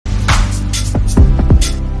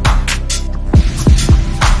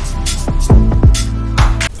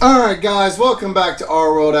Alright guys, welcome back to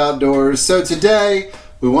Our World Outdoors. So today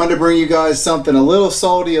we wanted to bring you guys something a little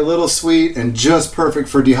salty, a little sweet, and just perfect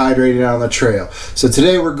for dehydrating out on the trail. So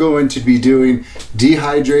today we're going to be doing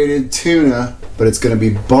dehydrated tuna, but it's going to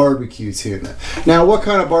be barbecue tuna. Now what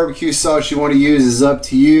kind of barbecue sauce you want to use is up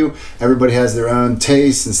to you. Everybody has their own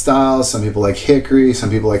tastes and styles. Some people like hickory, some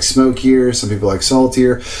people like smokier, some people like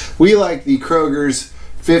saltier. We like the Kroger's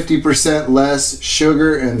 50% less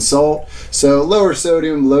sugar and salt, so lower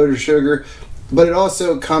sodium, lower sugar, but it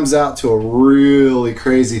also comes out to a really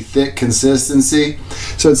crazy thick consistency,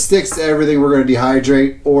 so it sticks to everything we're going to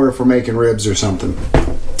dehydrate, or if we're making ribs or something.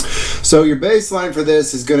 So your baseline for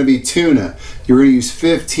this is going to be tuna. You're going to use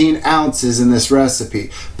 15 ounces in this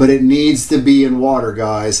recipe, but it needs to be in water,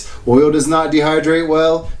 guys. Oil does not dehydrate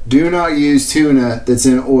well. Do not use tuna that's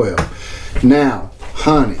in oil. Now,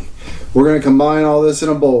 honey. We're going to combine all this in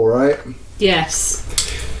a bowl, right? Yes.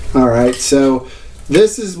 All right, so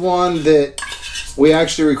this is one that we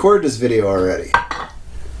actually recorded this video already.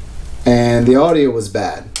 And the audio was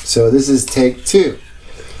bad. So this is take 2.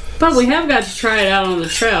 But we have got to try it out on the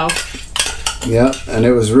trail. Yep, and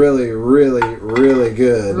it was really, really, really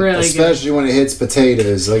good. Really Especially when it hits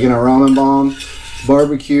potatoes. Like in a ramen bomb,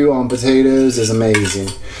 barbecue on potatoes is amazing.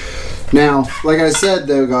 Now, like I said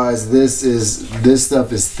though, guys, this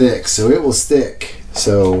stuff is thick, so it will stick.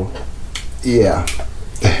 So, yeah.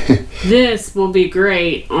 This will be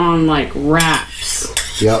great on like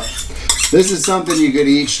wraps. Yep. This is something you could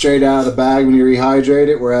eat straight out of the bag when you rehydrate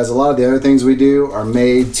it, whereas a lot of the other things we do are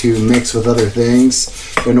made to mix with other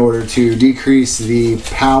things in order to decrease the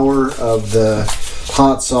power of the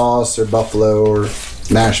hot sauce or buffalo or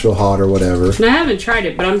Nashville hot or whatever. And I haven't tried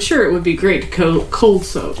it, but I'm sure it would be great to cold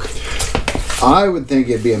soak. I would think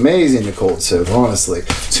it'd be amazing to cold soak, honestly.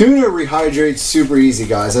 Tuna rehydrates super easy,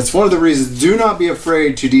 guys. That's one of the reasons. Do not be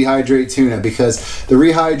afraid to dehydrate tuna, because the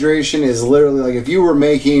rehydration is literally like if you were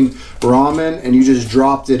making ramen and you just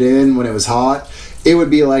dropped it in when it was hot, it would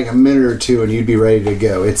be like a minute or two and you'd be ready to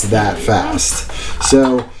go. It's that fast.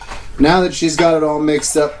 So now that she's got it all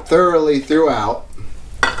mixed up thoroughly throughout,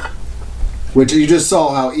 which you just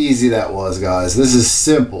saw how easy that was, guys. This is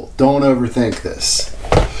simple. Don't overthink this.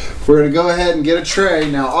 We're going to go ahead and get a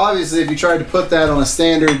tray. Now, obviously, if you tried to put that on a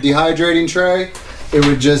standard dehydrating tray, it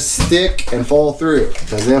would just stick and fall through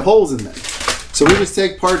because they have holes in them. So we just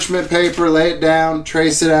take parchment paper, lay it down,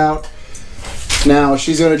 trace it out. Now,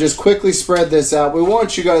 she's going to just quickly spread this out. We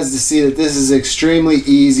want you guys to see that this is extremely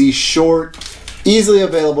easy, short, easily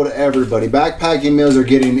available to everybody. Backpacking meals are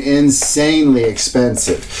getting insanely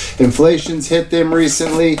expensive. Inflation's hit them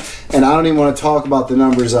recently, and I don't even want to talk about the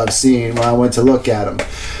numbers I've seen when I went to look at them.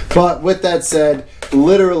 But with that said,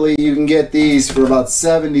 literally you can get these for about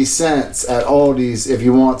 70 cents at Aldi's if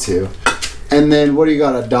you want to. And then what do you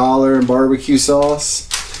got, $1 in barbecue sauce?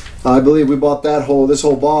 I believe we bought this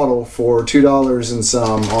whole bottle for $2 and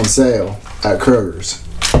some on sale at Kroger's.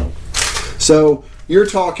 So you're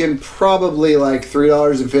talking probably like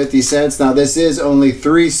 $3.50. Now this is only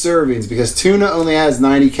 3 servings because tuna only has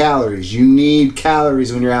 90 calories. You need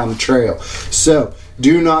calories when you're out on the trail. So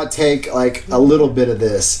do not take like a little bit of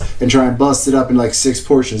this and try and bust it up in like 6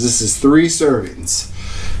 portions. This is 3 servings.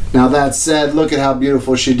 Now that said, look at how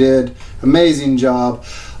beautiful she did. Amazing job.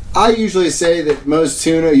 I usually say that most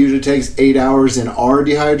tuna usually takes 8 hours in our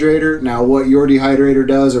dehydrator. Now what your dehydrator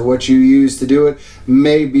does or what you use to do it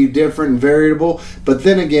may be different and variable, but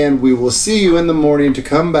then again, we will see you in the morning to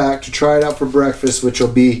come back to try it out for breakfast, which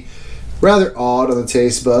will be rather odd on the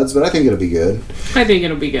taste buds, but I think it'll be good. I think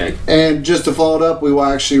it'll be good. And just to follow it up, we will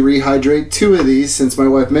actually rehydrate 2 of these since my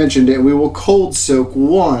wife mentioned it, and we will cold soak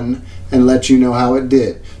 1 and let you know how it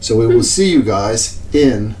did. So we will see you guys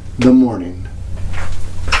in the morning.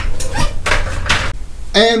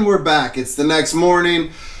 And we're back. It's the next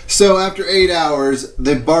morning. So after 8 hours,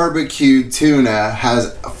 the barbecued tuna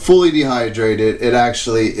has fully dehydrated. It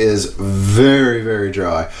actually is very, very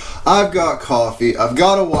dry. I've got coffee. I've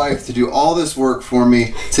got a wife to do all this work for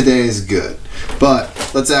me. Today is good.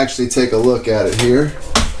 But let's actually take a look at it here.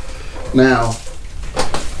 Now,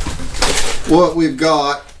 what we've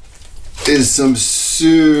got is some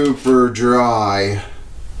super dry.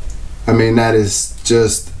 I mean, that is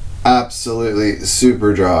just absolutely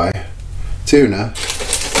super dry tuna.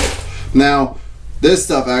 Now, this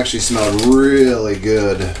stuff actually smelled really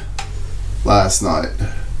good last night.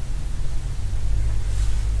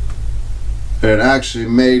 It actually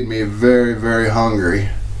made me very, very hungry.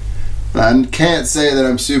 I can't say that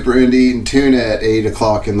I'm super into eating tuna at 8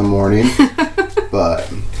 o'clock in the morning, but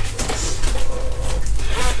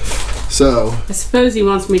so I suppose he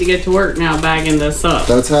wants me to get to work now bagging this up.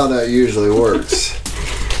 that's how that usually works.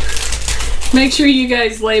 Make sure you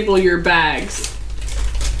guys label your bags.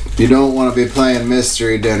 You don't want to be playing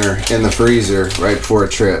mystery dinner in the freezer right before a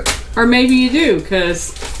trip. Or maybe you do,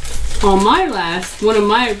 because on one of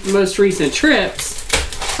my most recent trips,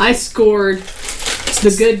 I scored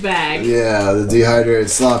the good bag. Yeah, the dehydrated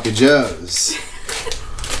sloppy joes.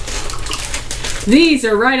 These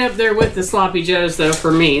are right up there with the sloppy joes, though,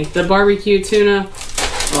 for me. The barbecue tuna.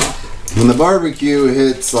 Oh. When the barbecue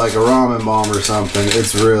hits like a ramen bomb or something,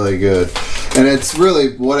 it's really good. And it's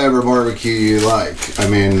really whatever barbecue you like. I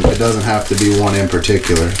mean, it doesn't have to be one in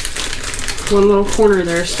particular. One little corner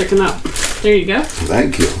there sticking up. There you go.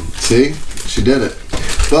 Thank you. See? She did it.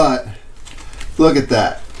 But, look at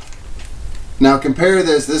that. Now compare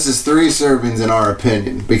this. This is 3 servings in our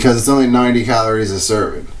opinion, because it's only 90 calories a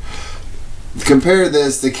serving. Compare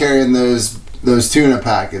this to carrying those tuna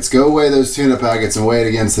packets. Go weigh those tuna packets and weigh it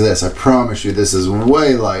against this. I promise you this is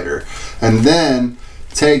way lighter. And then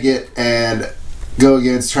take it and go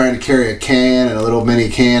against trying to carry a can and a little mini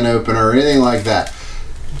can opener or anything like that.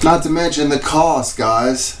 Not to mention the cost,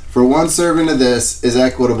 guys. For 1 serving of this is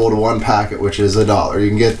equitable to 1 packet, which is $1. You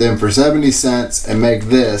can get them for 70 cents and make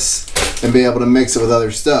this and be able to mix it with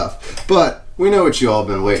other stuff. But we know what you all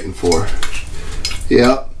been waiting for.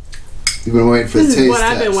 Yep. You've been waiting for the taste test. This is what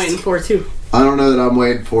I've been waiting for too. I don't know that I'm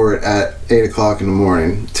waiting for it at 8 o'clock in the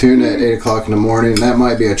morning. Tuna at 8 o'clock in the morning, that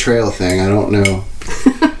might be a trail thing. I don't know.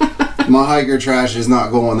 My hiker trash is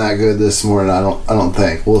not going that good this morning. I don't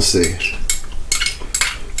think. We'll see.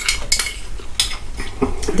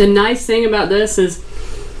 The nice thing about this is,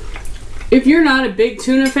 if you're not a big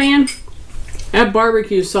tuna fan, that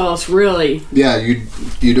barbecue sauce really... Yeah,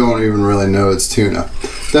 you don't even really know it's tuna.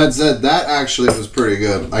 That said, that actually was pretty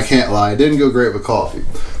good. I can't lie. It didn't go great with coffee.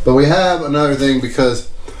 But we have another thing, because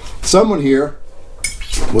someone here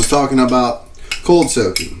was talking about cold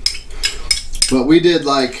soaking. But we did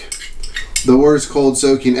like the worst cold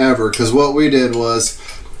soaking ever, because what we did was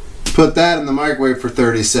put that in the microwave for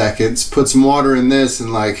 30 seconds, put some water in this,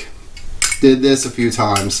 and like did this a few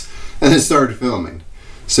times, and then started filming.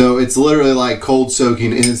 So it's literally like cold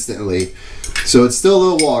soaking instantly. So it's still a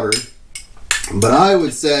little water, but I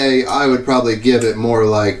would say I would probably give it more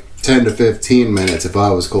like 10 to 15 minutes if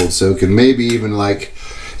I was cold soaking. Maybe even like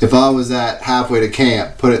if I was at halfway to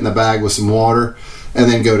camp, put it in the bag with some water and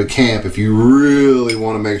then go to camp if you really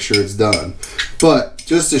want to make sure it's done. But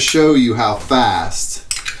just to show you how fast,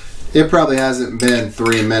 it probably hasn't been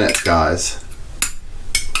 3 minutes, guys.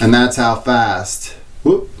 And that's how fast,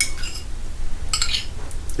 whoop,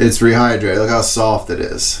 it's rehydrated. Look how soft it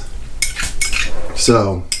is.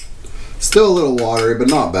 So, still a little watery, but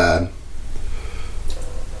not bad.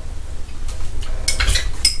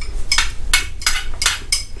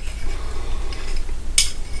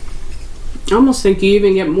 I almost think you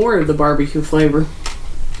even get more of the barbecue flavor.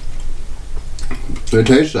 It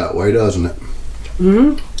tastes that way, doesn't it?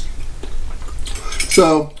 Mm-hmm.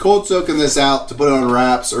 So, cold soaking this out to put it on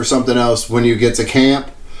wraps or something else when you get to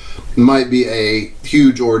camp might be a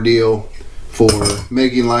huge ordeal for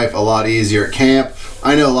making life a lot easier at camp.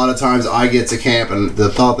 I know a lot of times I get to camp and the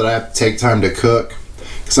thought that I have to take time to cook,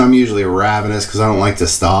 because I'm usually ravenous because I don't like to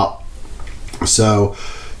stop. So,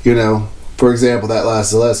 you know, for example, that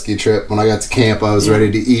last Zaleski trip, when I got to camp, I was ready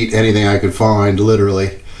to eat anything I could find,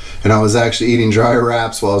 literally. And I was actually eating dry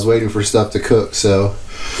wraps while I was waiting for stuff to cook. So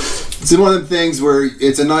it's one of the things where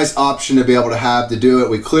it's a nice option to be able to have to do it.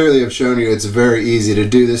 We clearly have shown you it's very easy to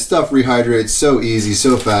do. This stuff rehydrates so easy,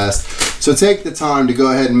 so fast. So take the time to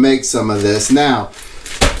go ahead and make some of this. Now,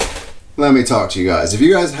 let me talk to you guys. If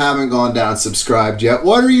you guys haven't gone down and subscribed yet,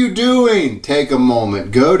 what are you doing? Take a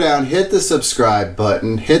moment, go down, hit the subscribe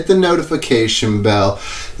button, hit the notification bell,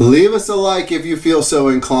 leave us a like if you feel so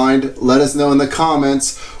inclined. Let us know in the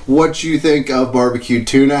comments what you think of barbecue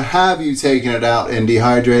tuna. Have you taken it out and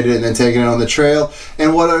dehydrated it and then taken it on the trail?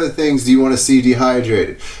 And what other things do you want to see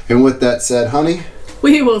dehydrated? And with that said, honey,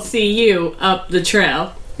 we will see you up the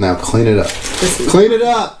trail. Now clean it up. Clean it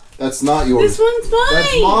up. That's not yours. This one's mine.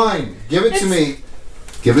 That's mine. Give it to me.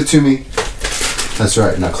 Give it to me. That's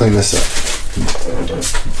right. Now clean this up.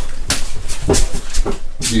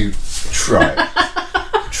 You try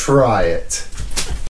it. Try it.